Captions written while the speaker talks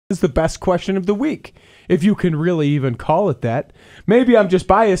is the best question of the week, if you can really even call it that. Maybe I'm just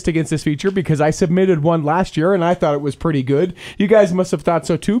biased against this feature because I submitted one last year and I thought it was pretty good. You guys must have thought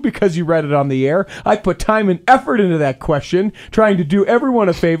so too because you read it on the air. I put time and effort into that question, trying to do everyone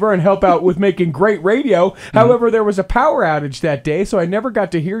a favor and help out with making great radio. However, there was a power outage that day, so I never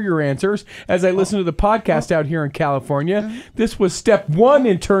got to hear your answers as I listened to the podcast out here in California. This was step one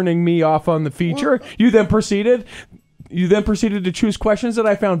in turning me off on the feature. You then proceeded to choose questions that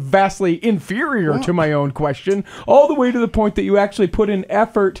I found vastly inferior to my own question, all the way to the point that you actually put in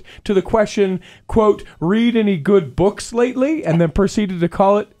effort to the question, quote, read any good books lately, and then proceeded to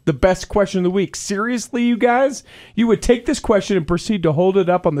call it the best question of the week. Seriously, you guys? You would take this question and proceed to hold it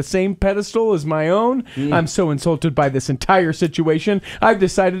up on the same pedestal as my own? I'm so insulted by this entire situation. I've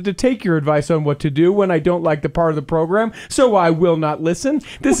decided to take your advice on what to do when I don't like the part of the program, so I will not listen.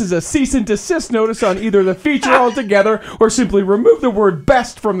 This is a cease and desist notice on either the feature altogether or simply remove the word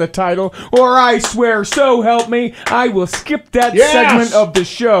best from the title, or I swear, so help me, I will skip that segment of the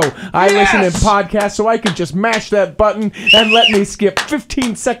show. I listen in podcasts, so I can just mash that button and let me skip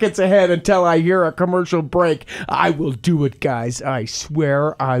 15 seconds ahead until I hear a commercial break. I will do it, guys. I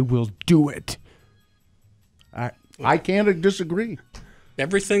swear I will do it. I can't disagree.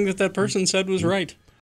 Everything that person said was right.